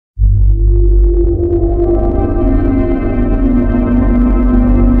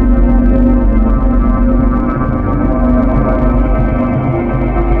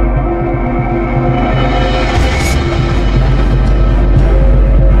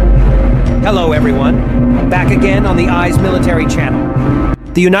everyone. Back again on the Eyes Military Channel.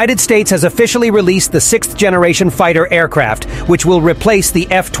 The United States has officially released the 6th-generation fighter aircraft, which will replace the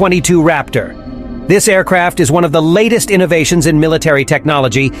F-22 Raptor. This aircraft is one of the latest innovations in military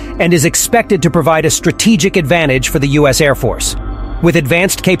technology and is expected to provide a strategic advantage for the U.S. Air Force. With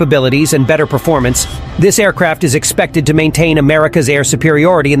advanced capabilities and better performance, this aircraft is expected to maintain America's air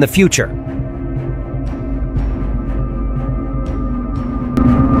superiority in the future.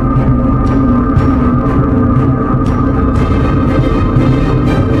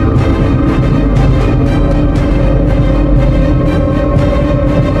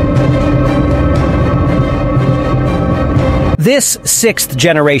 This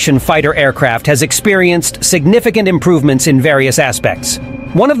 6th-generation fighter aircraft has experienced significant improvements in various aspects.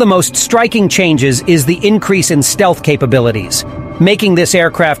 One of the most striking changes is the increase in stealth capabilities, making this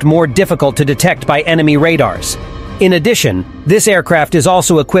aircraft more difficult to detect by enemy radars. In addition, this aircraft is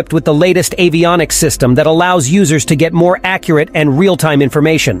also equipped with the latest avionics system that allows users to get more accurate and real-time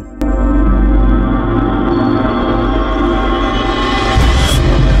information.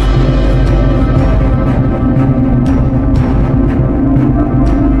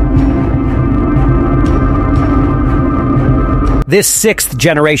 This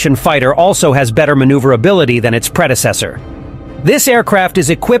 6th-generation fighter also has better maneuverability than its predecessor. This aircraft is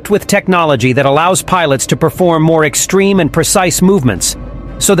equipped with technology that allows pilots to perform more extreme and precise movements,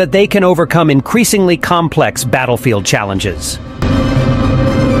 so that they can overcome increasingly complex battlefield challenges.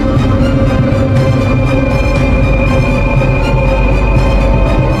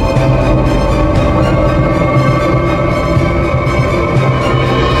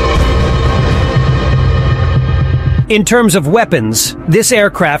 In terms of weapons, this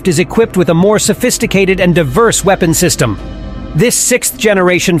aircraft is equipped with a more sophisticated and diverse weapon system. This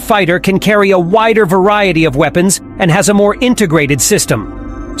 6th-generation fighter can carry a wider variety of weapons and has a more integrated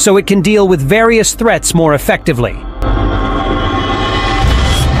system, so it can deal with various threats more effectively.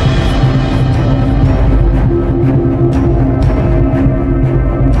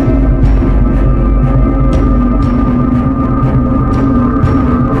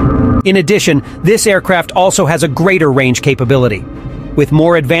 In addition, this aircraft also has a greater range capability. With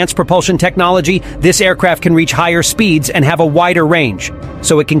more advanced propulsion technology, this aircraft can reach higher speeds and have a wider range,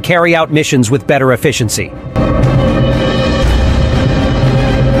 so it can carry out missions with better efficiency.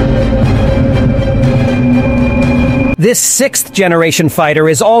 This 6th-generation fighter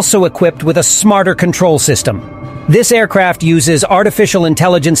is also equipped with a smarter control system. This aircraft uses artificial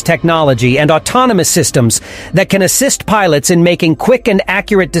intelligence technology and autonomous systems that can assist pilots in making quick and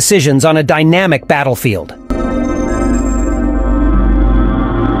accurate decisions on a dynamic battlefield.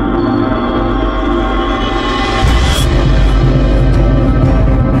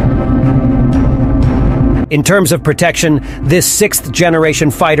 In terms of protection, this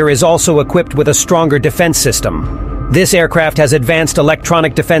 6th-generation fighter is also equipped with a stronger defense system. This aircraft has advanced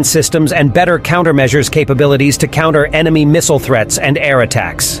electronic defense systems and better countermeasures capabilities to counter enemy missile threats and air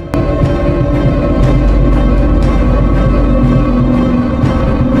attacks.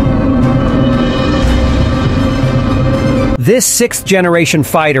 This 6th-generation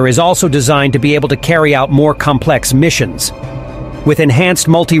fighter is also designed to be able to carry out more complex missions. With enhanced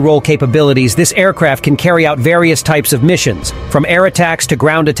multi-role capabilities, this aircraft can carry out various types of missions, from air attacks to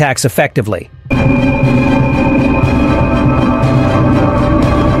ground attacks effectively.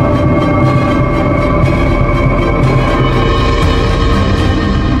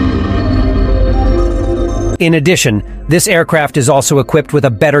 In addition, this aircraft is also equipped with a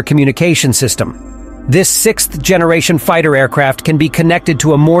better communication system. This 6th-generation fighter aircraft can be connected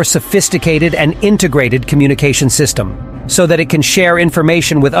to a more sophisticated and integrated communication system, so that it can share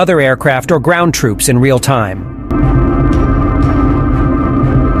information with other aircraft or ground troops in real time.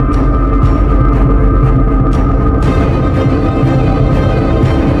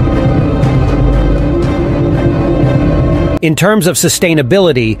 In terms of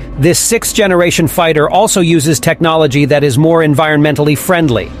sustainability, this 6th-generation fighter also uses technology that is more environmentally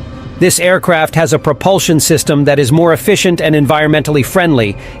friendly. This aircraft has a propulsion system that is more efficient and environmentally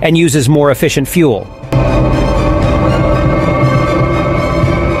friendly and uses more efficient fuel.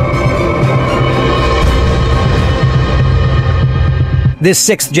 This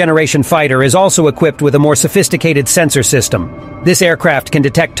 6th-generation fighter is also equipped with a more sophisticated sensor system. This aircraft can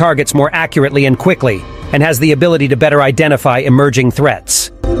detect targets more accurately and quickly, and has the ability to better identify emerging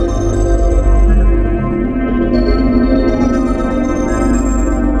threats.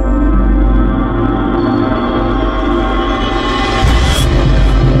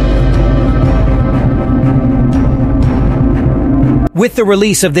 With the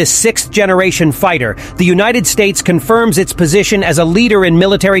release of this 6th-generation fighter, the United States confirms its position as a leader in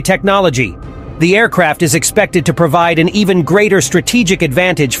military technology. The aircraft is expected to provide an even greater strategic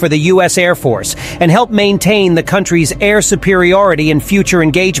advantage for the U.S. Air Force and help maintain the country's air superiority in future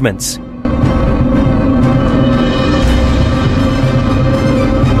engagements.